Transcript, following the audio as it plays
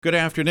Good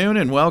afternoon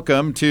and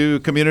welcome to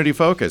Community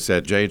Focus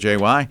at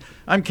JJY.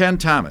 I'm Ken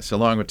Thomas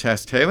along with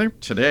Tess Taylor.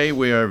 Today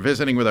we are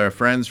visiting with our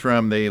friends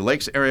from the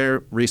Lakes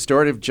Area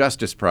Restorative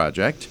Justice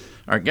Project.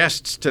 Our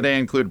guests today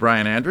include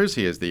Brian Andrews.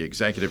 He is the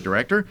Executive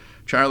Director.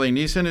 Charly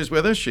Niesen is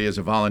with us. She is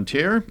a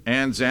volunteer.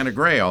 And Zanna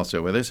Gray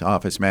also with us,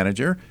 Office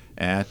Manager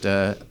at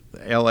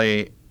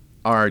LARJP.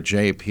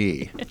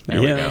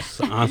 There we go.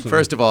 Awesome.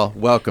 First of all,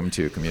 welcome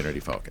to Community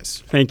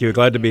Focus. Thank you.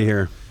 Glad to be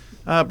here.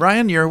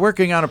 Brian, you're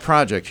working on a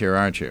project here,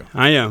 aren't you?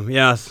 I am,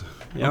 yes.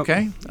 Yep.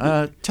 Okay.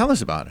 Tell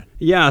us about it.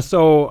 Yeah,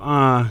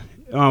 so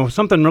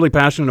something really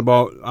passionate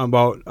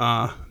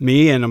about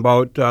me and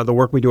about the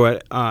work we do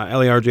at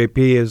LARJP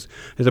is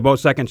about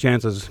second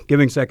chances,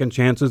 giving second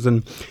chances.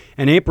 And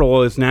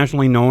April is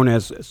nationally known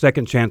as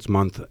Second Chance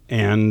Month.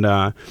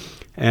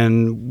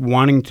 And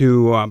wanting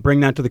to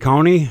bring that to the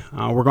county,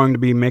 we're going to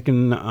be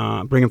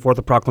bringing forth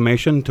a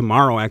proclamation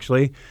tomorrow,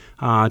 actually,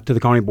 to the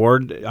county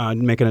board,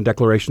 making a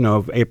declaration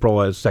of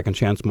April as Second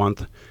Chance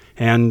Month,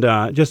 and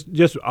just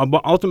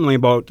ultimately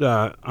about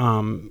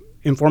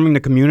informing the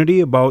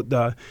community about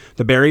the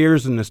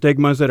barriers and the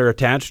stigmas that are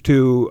attached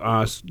to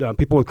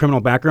people with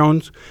criminal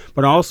backgrounds,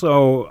 but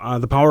also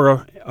the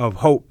power of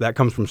hope that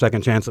comes from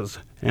second chances.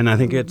 And I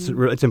think it's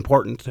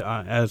important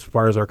as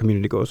far as our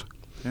community goes.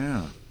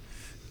 Yeah.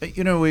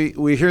 You know,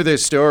 we hear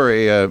this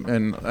story,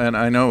 and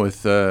I know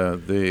with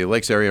the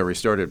Lakes Area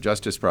Restorative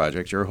Justice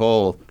Project, your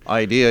whole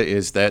idea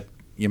is that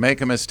you make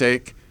a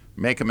mistake,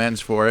 make amends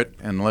for it,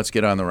 and let's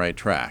get on the right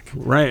track.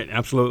 Right,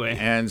 absolutely.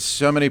 And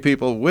so many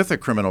people with a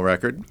criminal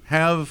record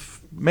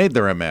have made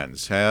their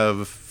amends,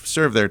 have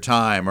served their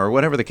time, or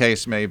whatever the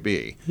case may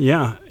be.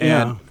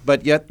 Yeah.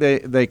 But yet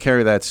they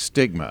carry that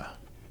stigma.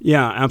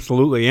 Yeah,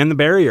 absolutely, and the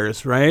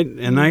barriers, right?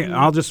 And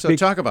I'll just speak.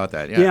 So talk about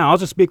that. Yeah, I'll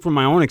just speak from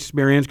my own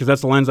experience because that's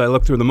the lens I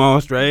look through the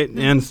most, right?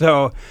 And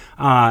so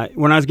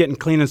when I was getting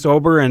clean and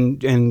sober and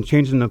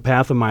changing the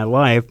path of my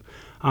life,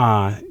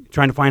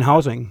 trying to find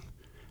housing,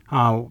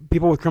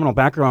 people with criminal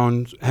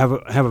backgrounds have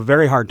a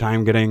very hard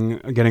time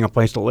getting a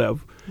place to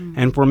live.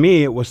 And for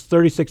me, it was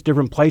 36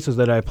 different places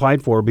that I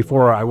applied for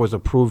before I was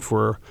approved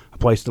for a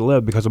place to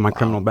live because of my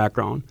criminal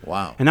background.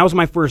 Wow. And that was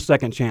my first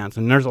second chance,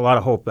 and there's a lot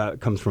of hope that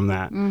comes from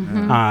that.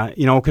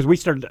 Because I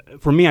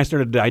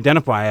started to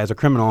identify as a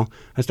criminal.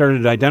 I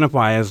started to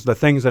identify as the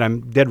things that I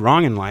did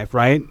wrong in life,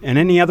 right? And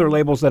any other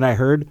labels that I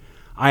heard,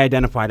 I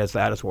identified as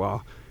that as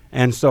well.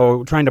 And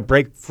so trying to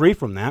break free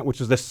from that, which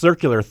is this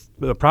circular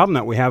problem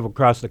that we have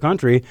across the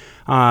country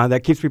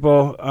that keeps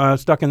people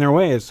stuck in their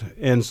ways.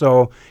 And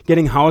so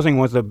getting housing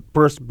was the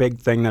first big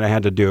thing that I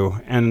had to do.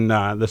 And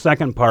the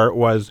second part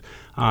was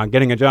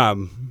getting a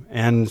job.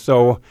 And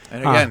so...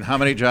 And again, how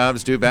many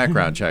jobs do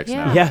background checks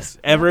now? Yes,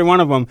 every one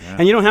of them. Yeah.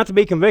 And you don't have to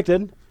be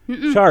convicted,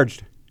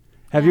 charged.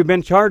 Have you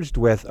been charged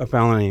with a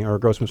felony or a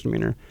gross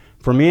misdemeanor?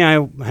 For me,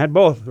 I had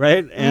both,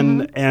 right?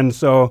 And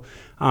so...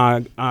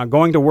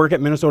 going to work at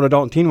Minnesota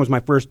Adult and Teen was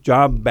my first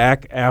job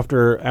back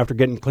after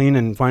getting clean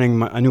and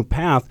finding a new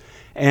path.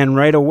 And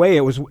right away,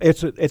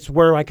 it's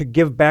where I could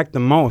give back the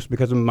most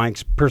because of my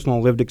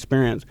personal lived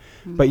experience.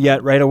 But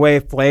yet, right away,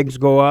 flags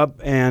go up,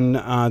 and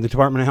the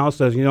Department of Health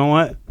says, you know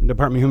what? The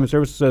Department of Human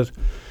Services says,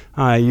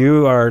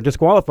 you are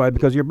disqualified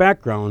because of your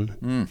background.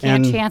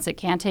 Can't chance it,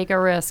 can't take a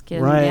risk.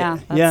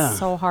 And that's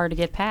so hard to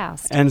get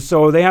past. And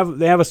so they have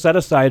a set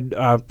aside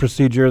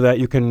procedure that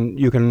you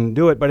can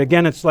do it. But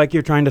again, it's like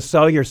you're trying to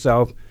sell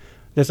yourself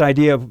this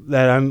idea of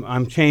that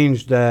I'm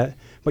changed, but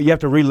you have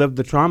to relive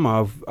the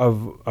trauma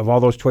of all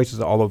those choices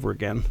all over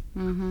again.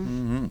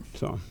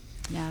 So.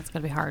 Yeah, it's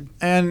going to be hard.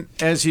 And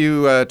as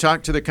you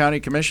talk to the county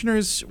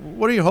commissioners,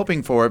 what are you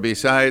hoping for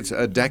besides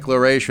a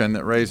declaration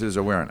that raises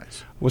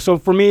awareness? Well, so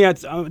for me,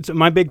 it's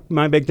my big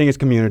thing is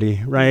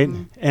community, right?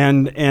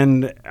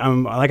 And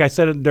like I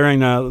said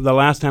during the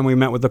last time we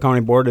met with the county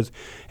board, is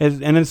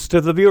and it's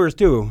to the viewers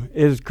too.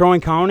 Is Crow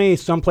Wing County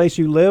someplace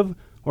you live,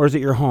 or is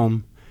it your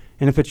home?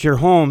 And if it's your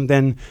home,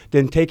 then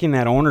taking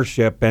that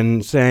ownership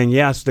and saying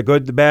yes, the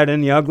good, the bad,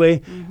 and the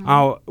ugly,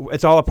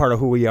 it's all a part of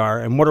who we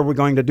are. And what are we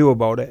going to do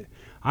about it?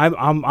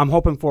 I'm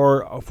hoping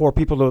for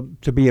people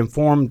to be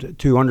informed,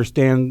 to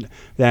understand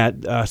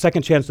that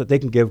second chance that they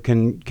can give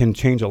can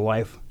change a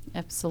life.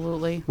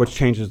 Absolutely. Which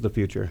changes the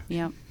future.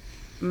 Yep.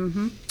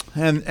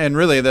 And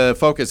really the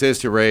focus is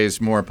to raise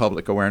more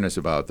public awareness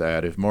about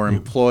that. If more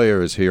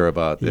employers hear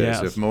about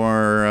this, if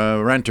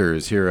more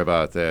renters hear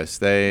about this,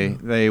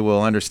 they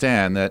will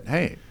understand that,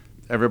 hey,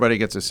 everybody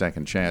gets a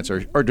second chance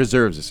or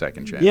deserves a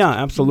second chance. Yeah,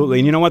 absolutely.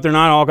 And you know what? They're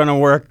not all going to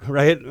work,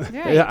 right?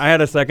 I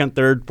had a second,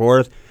 third,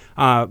 fourth.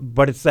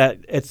 But it's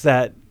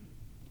that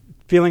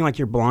feeling like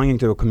you're belonging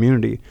to a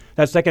community.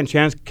 That second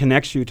chance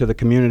connects you to the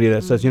community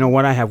that says, you know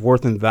what, I have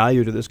worth and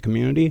value to this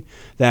community,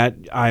 that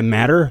I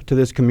matter to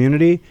this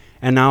community.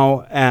 And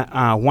now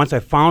once I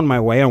found my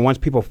way, and once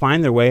people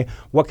find their way,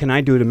 what can I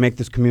do to make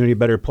this community a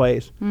better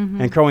place?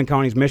 And Crow Wing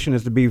County's mission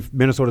is to be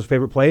Minnesota's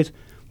favorite place.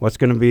 What's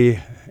going to be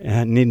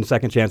needing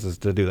second chances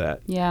to do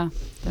that? Yeah,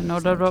 no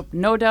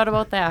doubt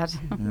about that.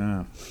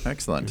 Yeah,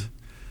 excellent.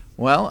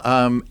 Well,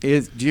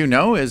 do you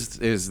know, is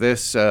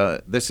this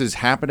this is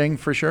happening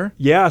for sure?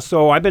 Yeah,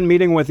 so I've been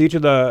meeting with each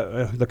of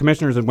the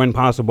commissioners when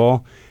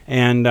possible,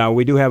 and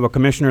we do have a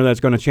commissioner that's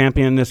going to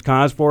champion this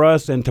cause for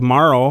us. And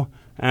tomorrow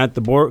at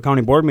the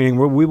county board meeting,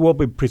 we will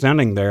be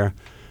presenting there.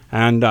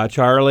 And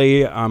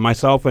Charly,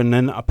 myself, and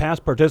then a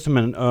past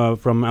participant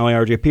from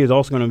LARJP is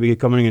also going to be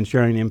coming and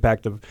sharing the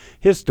impact of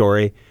his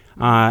story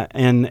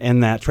and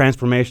that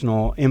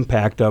transformational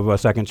impact of a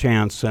second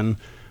chance. And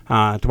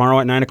tomorrow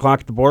at 9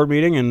 o'clock at the board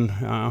meeting, and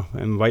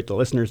invite the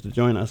listeners to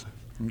join us.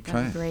 Okay.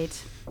 That'd be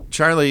great.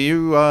 Charly,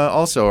 you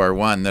also are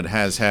one that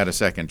has had a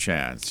second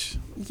chance.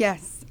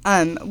 Yes.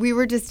 We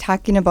were just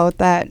talking about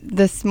that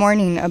this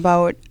morning,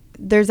 about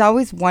there's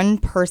always one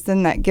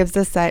person that gives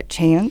us that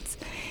chance,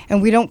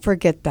 and we don't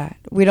forget that.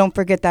 We don't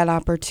forget that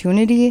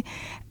opportunity.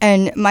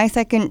 And my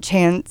second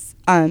chance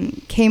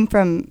came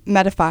from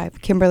Meta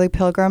 5, Kimberly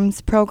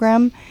Pilgrim's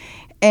program,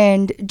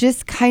 and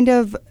just kind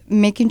of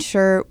making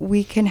sure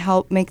we can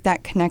help make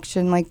that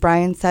connection, like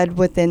Brian said,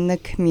 within the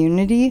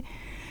community.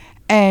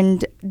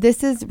 And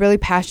this is really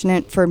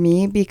passionate for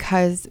me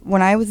because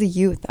when I was a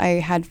youth, I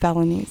had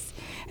felonies,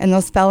 and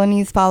those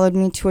felonies followed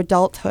me to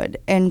adulthood.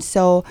 And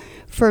so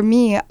for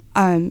me,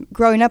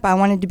 growing up, I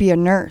wanted to be a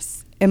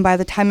nurse. And by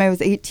the time I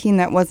was 18,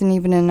 that wasn't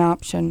even an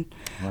option.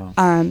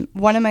 Wow.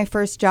 One of my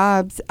first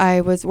jobs,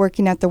 I was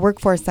working at the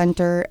Workforce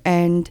Center,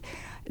 and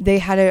they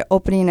had an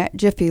opening at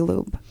Jiffy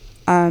Lube.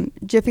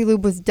 Jiffy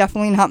Lube was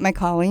definitely not my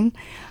calling,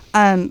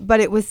 but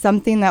it was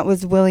something that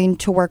was willing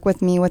to work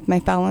with me with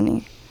my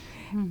felony.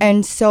 Mm-hmm.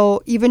 And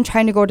so even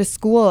trying to go to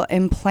school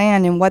and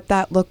plan and what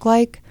that looked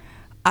like,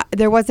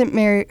 there wasn't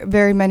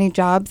very many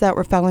jobs that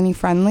were felony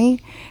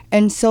friendly.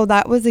 And so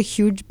that was a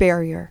huge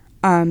barrier.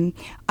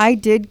 I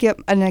did get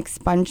an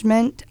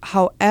expungement.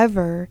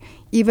 However,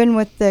 even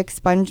with the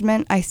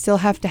expungement, I still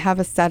have to have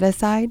a set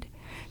aside.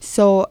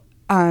 So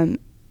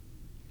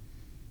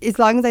as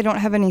long as I don't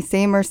have any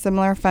same or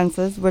similar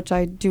offenses, which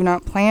I do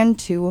not plan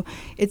to,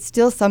 it's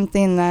still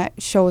something that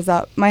shows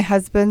up. My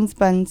husband's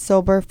been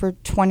sober for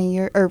 20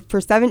 years, or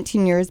for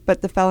 17 years,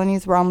 but the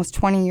felonies were almost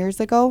 20 years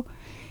ago.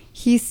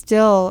 He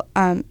still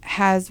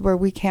has where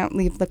we can't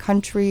leave the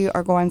country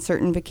or go on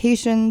certain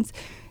vacations,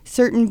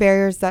 certain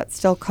barriers that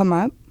still come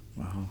up.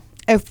 Wow.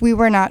 If we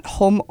were not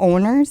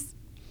homeowners,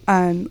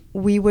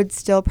 we would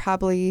still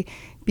probably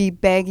be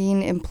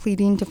begging and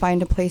pleading to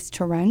find a place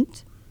to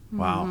rent.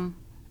 Wow. Mm-hmm.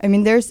 I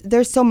mean,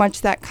 there's so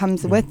much that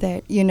comes with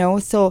it, you know.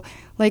 So,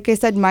 like I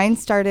said, mine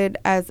started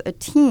as a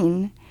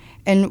teen,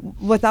 and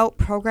without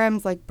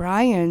programs like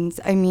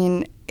Brian's, I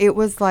mean, it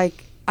was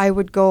like I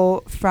would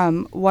go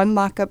from one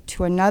lockup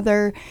to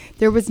another.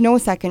 There was no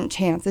second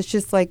chance. It's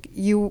just like,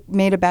 you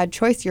made a bad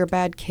choice, you're a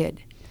bad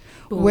kid.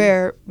 Boom.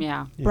 Where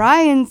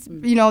Brian's,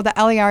 you know, the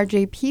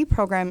LARJP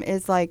program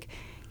is like,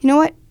 you know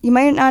what, you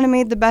might not have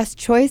made the best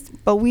choice,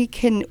 but we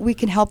can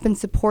help and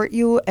support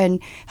you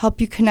and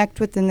help you connect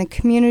within the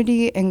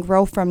community and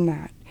grow from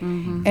that.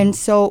 Mm-hmm. And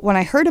so when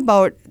I heard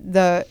about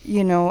the,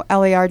 you know,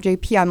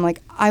 LARJP, I'm like,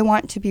 I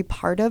want to be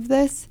part of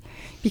this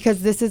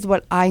because this is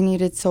what I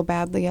needed so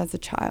badly as a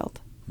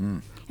child.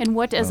 Mm. And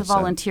what, as a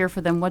volunteer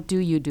for them, what do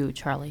you do,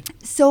 Charly?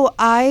 So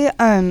I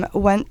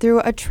went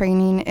through a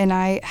training, and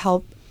I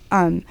help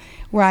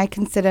where I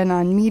can sit in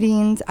on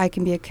meetings. I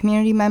can be a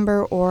community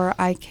member, or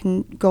I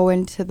can go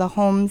into the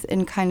homes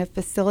and kind of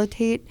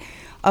facilitate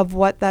of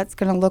what that's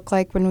going to look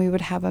like when we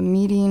would have a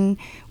meeting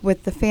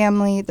with the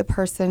family, the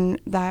person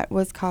that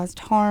was caused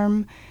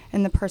harm,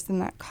 and the person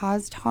that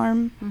caused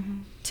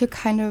harm, to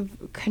kind of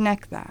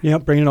connect that. Yeah,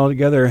 bring it all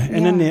together.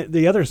 And then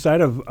the other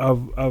side of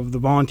the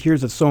volunteers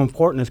that's so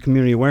important is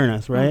community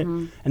awareness, right?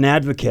 Mm-hmm. An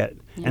advocate,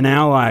 an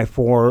ally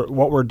for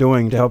what we're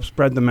doing to help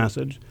spread the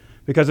message.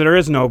 Because there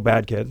is no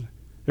bad kid.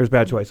 There's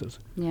bad choices.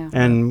 Yeah.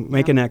 And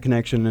making that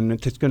connection, and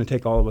it's going to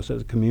take all of us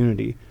as a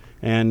community.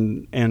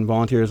 And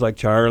volunteers like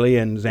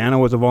Charly, and Zanna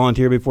was a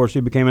volunteer before she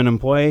became an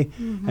employee.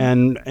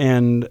 Mm-hmm.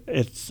 And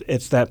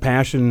it's that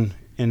passion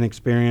and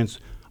experience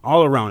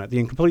all around it,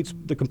 the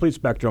complete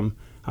spectrum.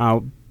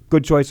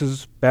 Good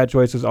choices, bad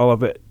choices, all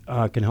of it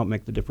can help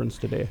make the difference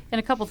today. And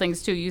a couple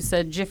things, too. You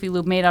said Jiffy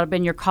Lube may not have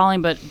been your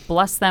calling, but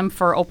bless them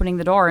for opening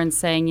the door and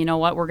saying, you know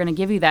what, we're going to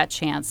give you that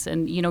chance.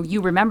 And, you know,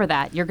 you remember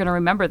that. You're going to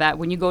remember that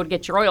when you go to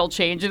get your oil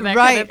change and that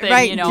kind of thing.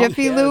 Right. You know?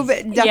 Jiffy Lube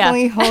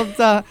definitely holds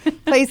a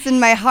place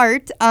in my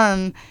heart.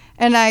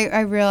 And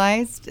I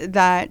realized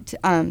that,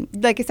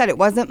 like I said, it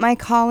wasn't my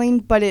calling,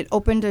 but it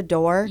opened a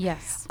door.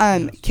 Yes.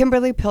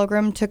 Kimberly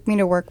Pilgrim took me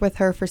to work with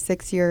her for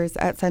 6 years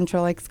at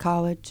Central Lakes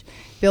College,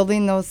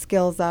 building those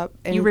skills up.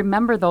 And you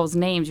remember those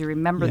names. You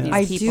remember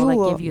these people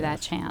that give you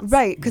that chance.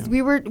 Right, because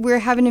we were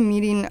having a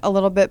meeting a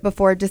little bit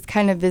before, just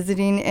kind of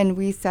visiting, and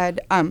we said,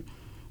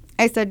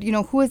 I said, you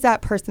know, who is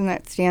that person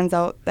that stands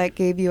out that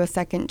gave you a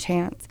second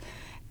chance?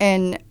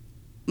 And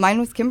mine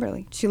was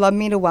Kimberly. She loved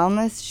me to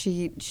wellness.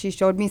 She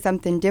showed me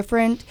something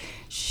different.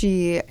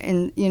 She,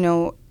 and you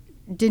know,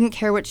 didn't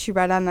care what she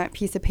read on that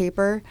piece of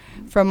paper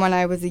from when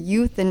I was a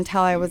youth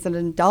until I was an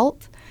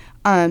adult.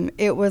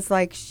 It was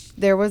like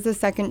there was a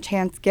second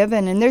chance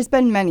given. And there's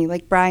been many,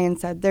 like Brian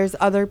said, there's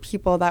other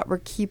people that were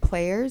key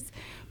players.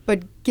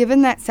 But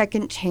given that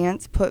second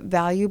chance put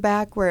value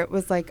back where it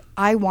was like,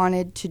 I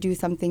wanted to do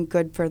something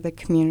good for the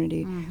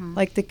community,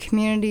 like the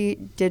community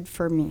did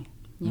for me.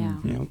 Yeah.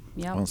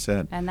 Yep. Well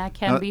said. And that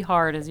can be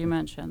hard, as you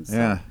mentioned. So.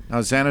 Yeah.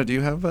 Now, Zanna, do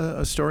you have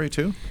a story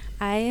too?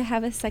 I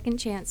have a second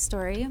chance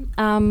story.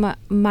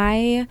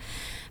 My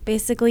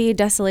basically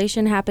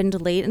desolation happened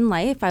late in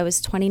life. I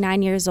was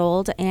 29 years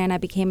old and I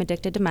became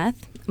addicted to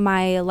meth.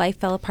 My life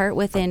fell apart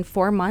within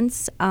 4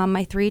 months.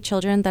 My 3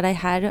 children that I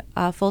had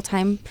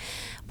full-time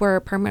were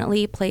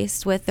permanently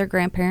placed with their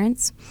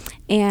grandparents.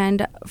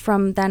 And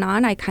from then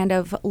on, I kind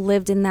of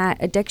lived in that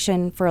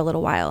addiction for a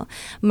little while.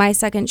 My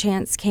second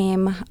chance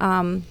came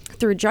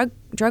through drug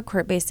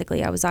court,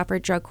 basically. I was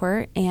offered drug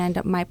court,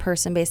 and my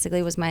person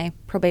basically was my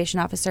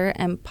probation officer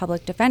and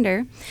public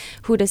defender,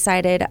 who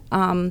decided,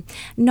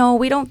 no,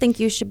 we don't think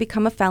you should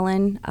become a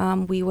felon.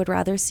 We would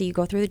rather see you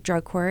go through the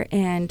drug court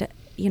and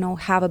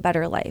have a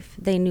better life.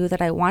 They knew that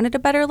I wanted a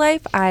better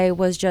life. I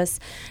was just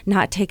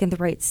not taking the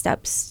right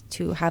steps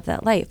to have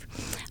that life.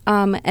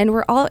 And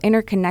we're all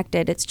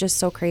interconnected. It's just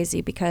so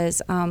crazy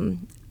because,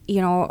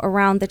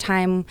 around the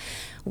time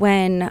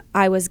when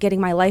I was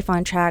getting my life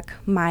on track,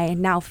 my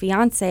now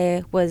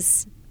fiance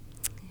was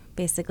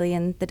basically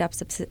in the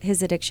depths of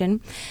his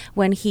addiction.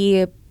 When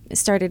he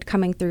started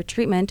coming through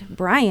treatment,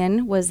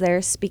 Brian was there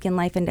speaking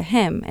life into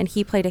him, and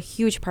he played a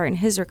huge part in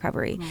his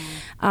recovery.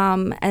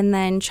 And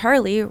then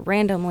Charly,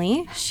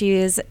 randomly, she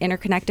is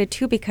interconnected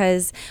too,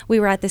 because we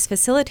were at this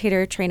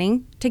facilitator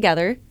training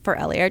together for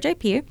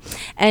LARJP,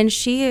 and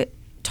she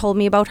told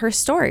me about her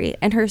story,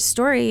 and her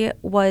story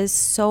was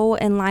so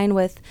in line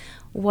with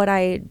what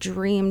I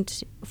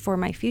dreamed for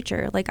my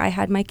future. Like, I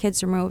had my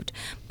kids removed,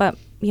 but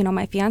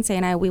my fiance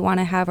and I, we want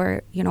to have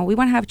we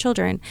want to have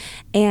children.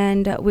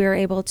 And we were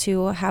able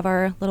to have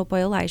our little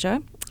boy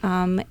Elijah.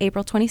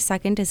 April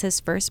 22nd is his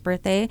first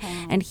birthday,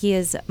 and he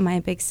is my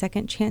big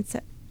second chance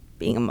at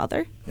being a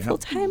mother full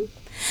time.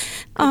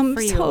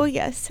 So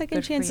yes,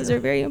 second chances are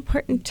very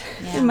important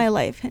in my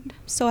life, and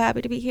I'm so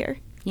happy to be here.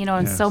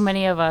 And so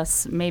many of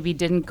us maybe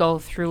didn't go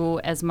through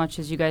as much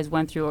as you guys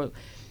went through,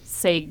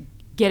 say,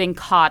 getting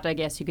caught, I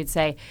guess you could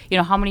say.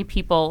 How many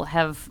people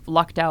have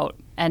lucked out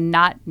and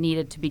not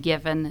needed to be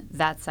given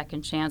that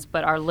second chance,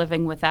 but are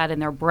living with that in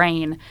their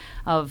brain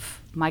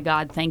of, my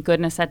God, thank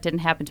goodness that didn't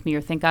happen to me, or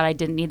thank God I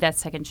didn't need that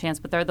second chance.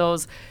 But there are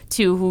those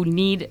too who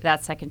need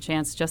that second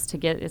chance just to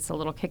get, it's a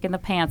little kick in the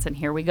pants, and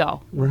here we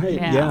go. Right,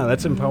 yeah,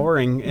 that's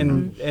empowering.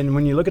 And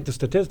when you look at the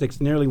statistics,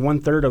 nearly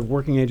 1/3 of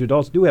working age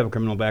adults do have a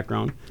criminal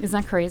background.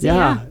 Isn't that crazy?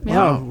 Yeah.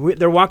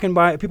 They're walking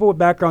by, people with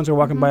backgrounds are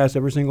walking by us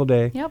every single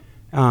day. Yep.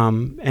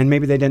 And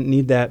maybe they didn't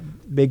need that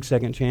big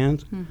second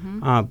chance,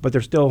 but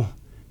they're still,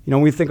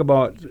 we think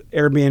about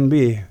Airbnb,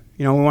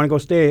 we want to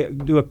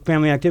go do a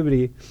family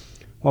activity.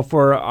 Well,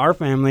 for our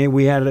family,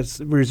 we had it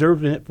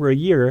reserved it for a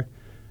year,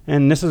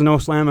 and this is no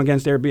slam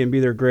against Airbnb.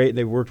 They're great.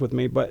 They've worked with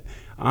me, but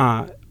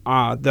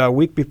the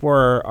week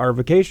before our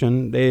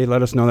vacation, they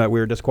let us know that we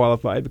were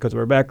disqualified because of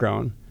our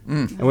background.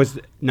 It was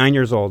 9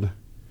 years old. Wow.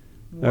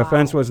 The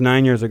offense was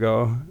 9 years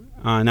ago,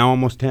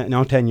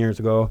 now 10 years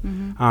ago,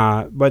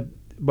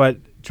 but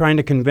trying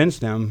to convince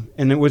them,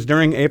 and it was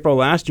during April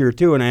last year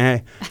too.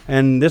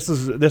 And this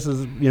is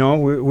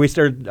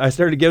I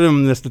started giving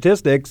them the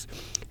statistics,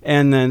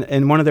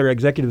 and one of their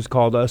executives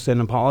called us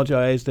and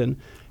apologized, and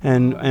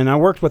I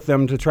worked with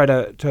them to try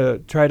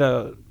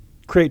to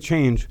create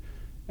change,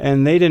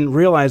 and they didn't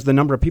realize the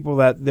number of people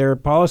that their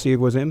policy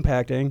was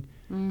impacting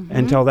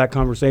until that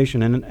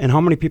conversation, and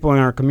how many people in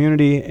our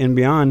community and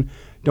beyond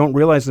don't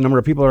realize the number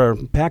of people that are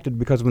impacted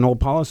because of an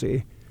old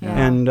policy.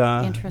 Yeah. And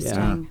interesting.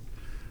 Yeah.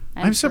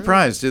 I'm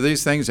surprised. Do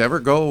these things ever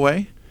go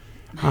away?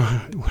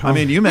 I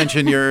mean, you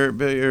mentioned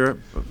your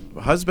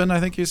husband, I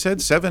think you said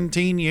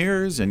 17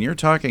 years, and you're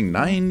talking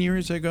 9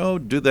 years ago.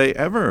 Do they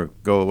ever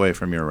go away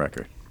from your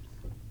record?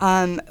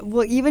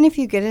 Well, even if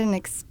you get an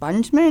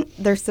expungement,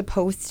 they're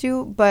supposed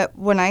to. But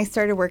when I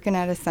started working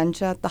at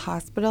Essentia at the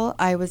hospital,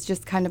 I was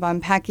just kind of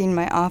unpacking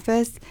my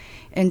office,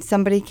 and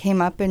somebody came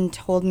up and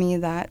told me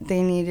that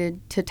they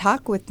needed to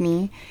talk with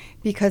me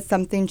because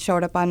something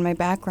showed up on my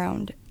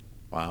background.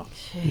 Wow.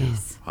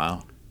 Jeez. Yeah.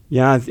 Wow.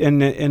 Yeah,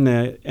 and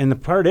the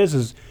part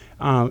is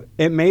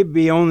it may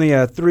be only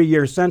a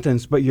 3-year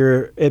sentence, but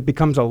it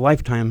becomes a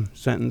lifetime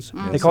sentence.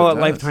 They call it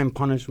lifetime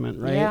punishment,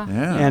 right?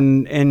 Yeah.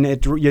 And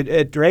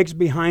it drags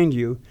behind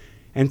you.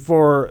 And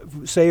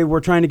say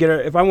we're trying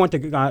to if I want to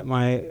get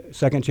my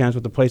second chance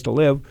with a place to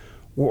live,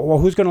 well,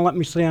 who's going to let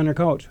me stay on their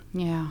couch?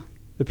 Yeah.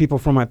 The people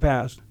from my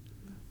past.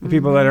 The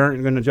people that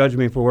aren't going to judge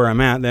me for where I'm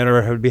at, that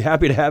would be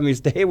happy to have me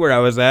stay where I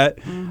was at.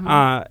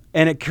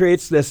 And it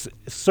creates this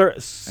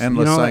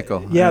endless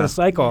cycle. Yeah, the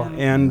cycle.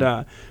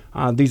 Yeah.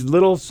 And these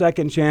little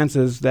second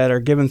chances that are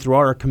given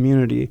throughout our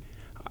community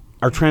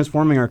are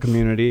transforming our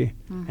community.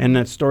 And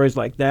it's stories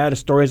like that,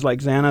 stories like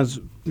Zanna's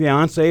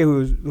fiance,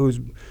 who's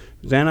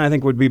Zanna, I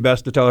think, would be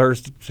best to tell her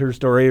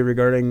story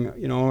regarding,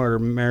 her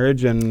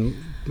marriage and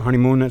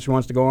honeymoon that she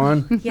wants to go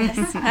on.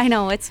 Yes, I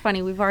know. It's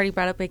funny. We've already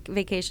brought up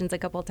vacations a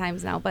couple of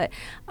times now. But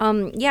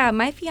yeah,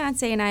 my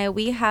fiance and I,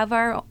 we have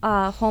our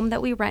home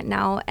that we rent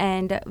now,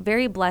 and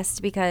very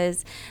blessed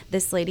because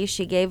this lady,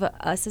 she gave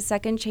us a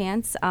second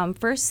chance.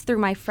 First through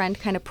my friend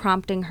kind of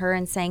prompting her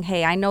and saying,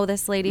 hey, I know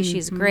this lady.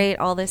 She's great,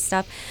 all this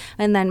stuff.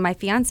 And then my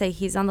fiance,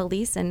 he's on the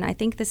lease, and I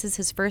think this is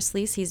his first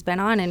lease he's been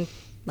on in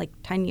like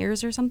 10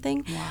 years or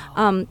something.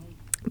 Wow.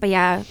 But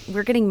yeah,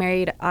 we're getting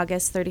married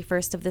August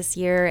 31st of this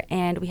year,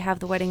 and we have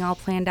the wedding all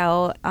planned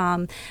out.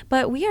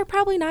 But we are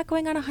probably not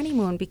going on a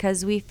honeymoon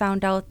because we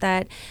found out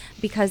that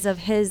because of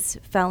his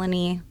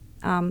felony,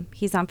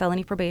 he's on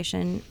felony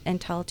probation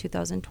until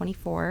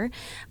 2024.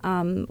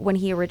 When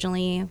he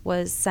originally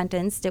was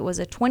sentenced, it was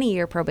a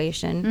 20-year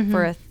probation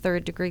for a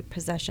third-degree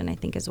possession, I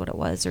think is what it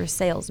was, or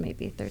sales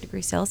maybe,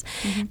 third-degree sales.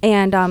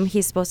 And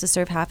he's supposed to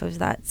serve half of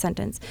that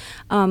sentence.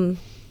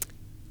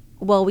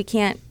 Well, we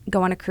can't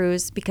go on a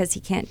cruise because he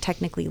can't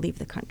technically leave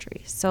the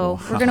country. So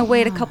we're going to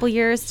wait a couple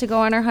years to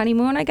go on our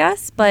honeymoon, I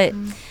guess. But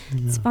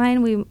it's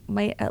fine. We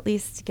might at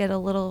least get a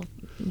little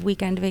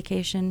weekend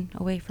vacation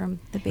away from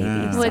the baby.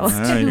 Yeah. Well, it's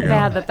There too you go.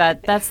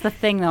 bad that's the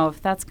thing, though.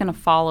 If that's going to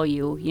follow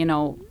you,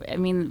 I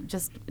mean,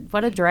 just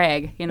what a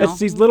drag, It's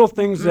these little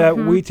things that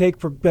we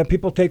that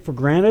people take for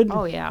granted.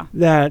 Oh, yeah.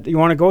 That you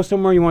want to go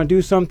somewhere, you want to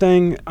do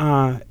something,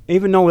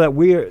 even though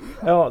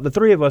that the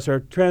three of us are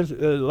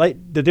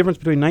the difference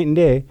between night and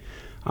day,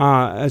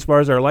 as far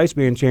as our lives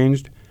being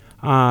changed.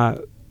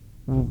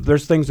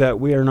 There's things that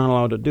we are not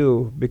allowed to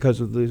do because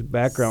of these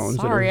backgrounds.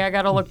 Sorry, I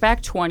got to look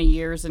back 20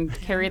 years and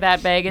carry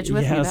that baggage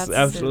with me. Yes, That's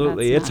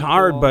absolutely. that's It's not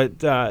hard, cool.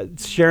 but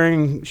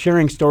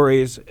sharing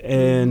stories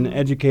and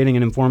educating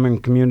and informing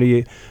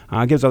community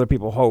gives other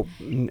people hope.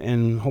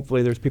 And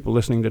hopefully there's people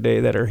listening today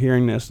that are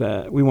hearing this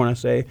that we want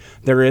to say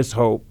there is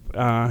hope.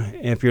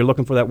 If you're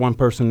looking for that one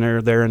person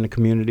there in the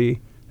community,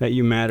 that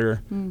you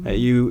matter,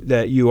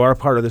 that you are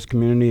part of this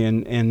community,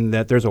 and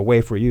that there's a way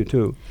for you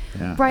too.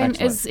 Yeah, Brian,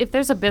 excellent. if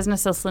there's a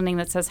business listening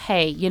that says,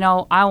 hey,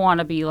 I want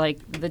to be like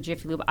the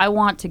Jiffy Lube, I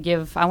want to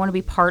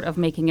be part of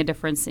making a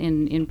difference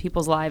in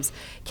people's lives,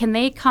 can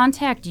they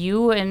contact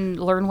you and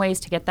learn ways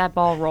to get that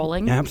ball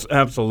rolling?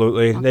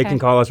 Absolutely. They can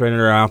call us right in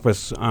our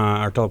office,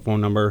 our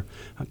telephone number,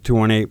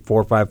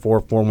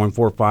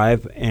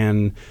 218-454-4145,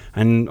 and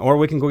or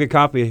we can go get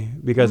coffee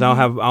because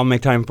I'll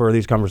make time for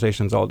these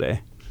conversations all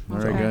day.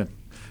 Very good.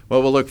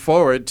 Well, we'll look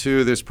forward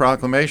to this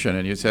proclamation.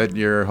 And you said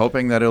you're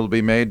hoping that it'll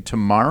be made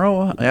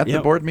tomorrow at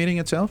the board meeting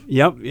itself?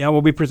 Yep. Yeah,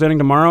 we'll be presenting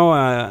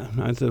tomorrow.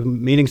 The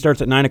meeting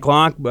starts at 9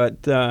 o'clock, but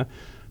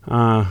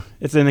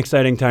it's an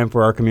exciting time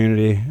for our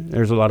community.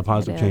 There's a lot of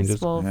positive changes.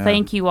 Well,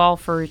 thank you all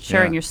for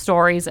sharing your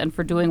stories and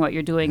for doing what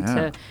you're doing Yeah.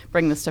 to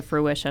bring this to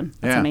fruition.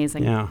 That's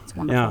amazing. Yeah. It's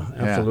wonderful. Yeah,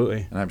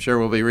 absolutely. And I'm sure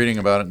we'll be reading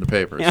about it in the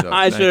paper. Yeah, So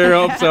I thank sure you.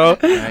 hope so.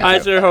 I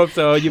you. sure hope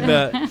so. You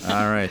bet.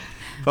 All right.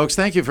 Folks,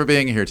 thank you for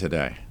being here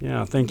today.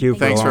 Yeah, thank you.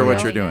 Thanks for allowing what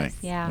us. you're doing.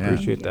 Yeah.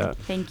 Appreciate that.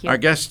 Thank you. Our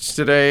guests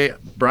today,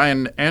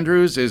 Brian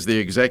Andrews is the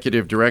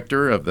Executive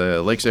Director of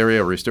the Lakes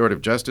Area Restorative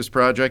Justice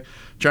Project.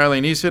 Charly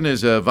Niesen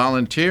is a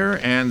volunteer,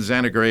 and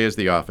Zanna Gray is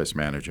the office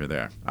manager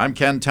there. I'm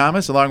Ken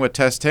Thomas, along with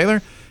Tess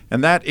Taylor,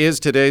 and that is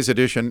today's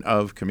edition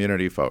of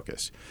Community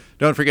Focus.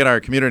 Don't forget our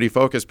Community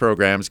Focus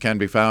programs can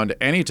be found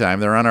anytime.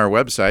 They're on our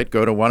website.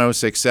 Go to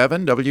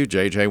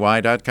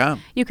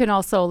 1067wjjy.com. You can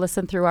also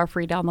listen through our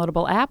free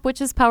downloadable app, which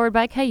is powered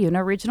by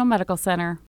Cuyuna Regional Medical Center.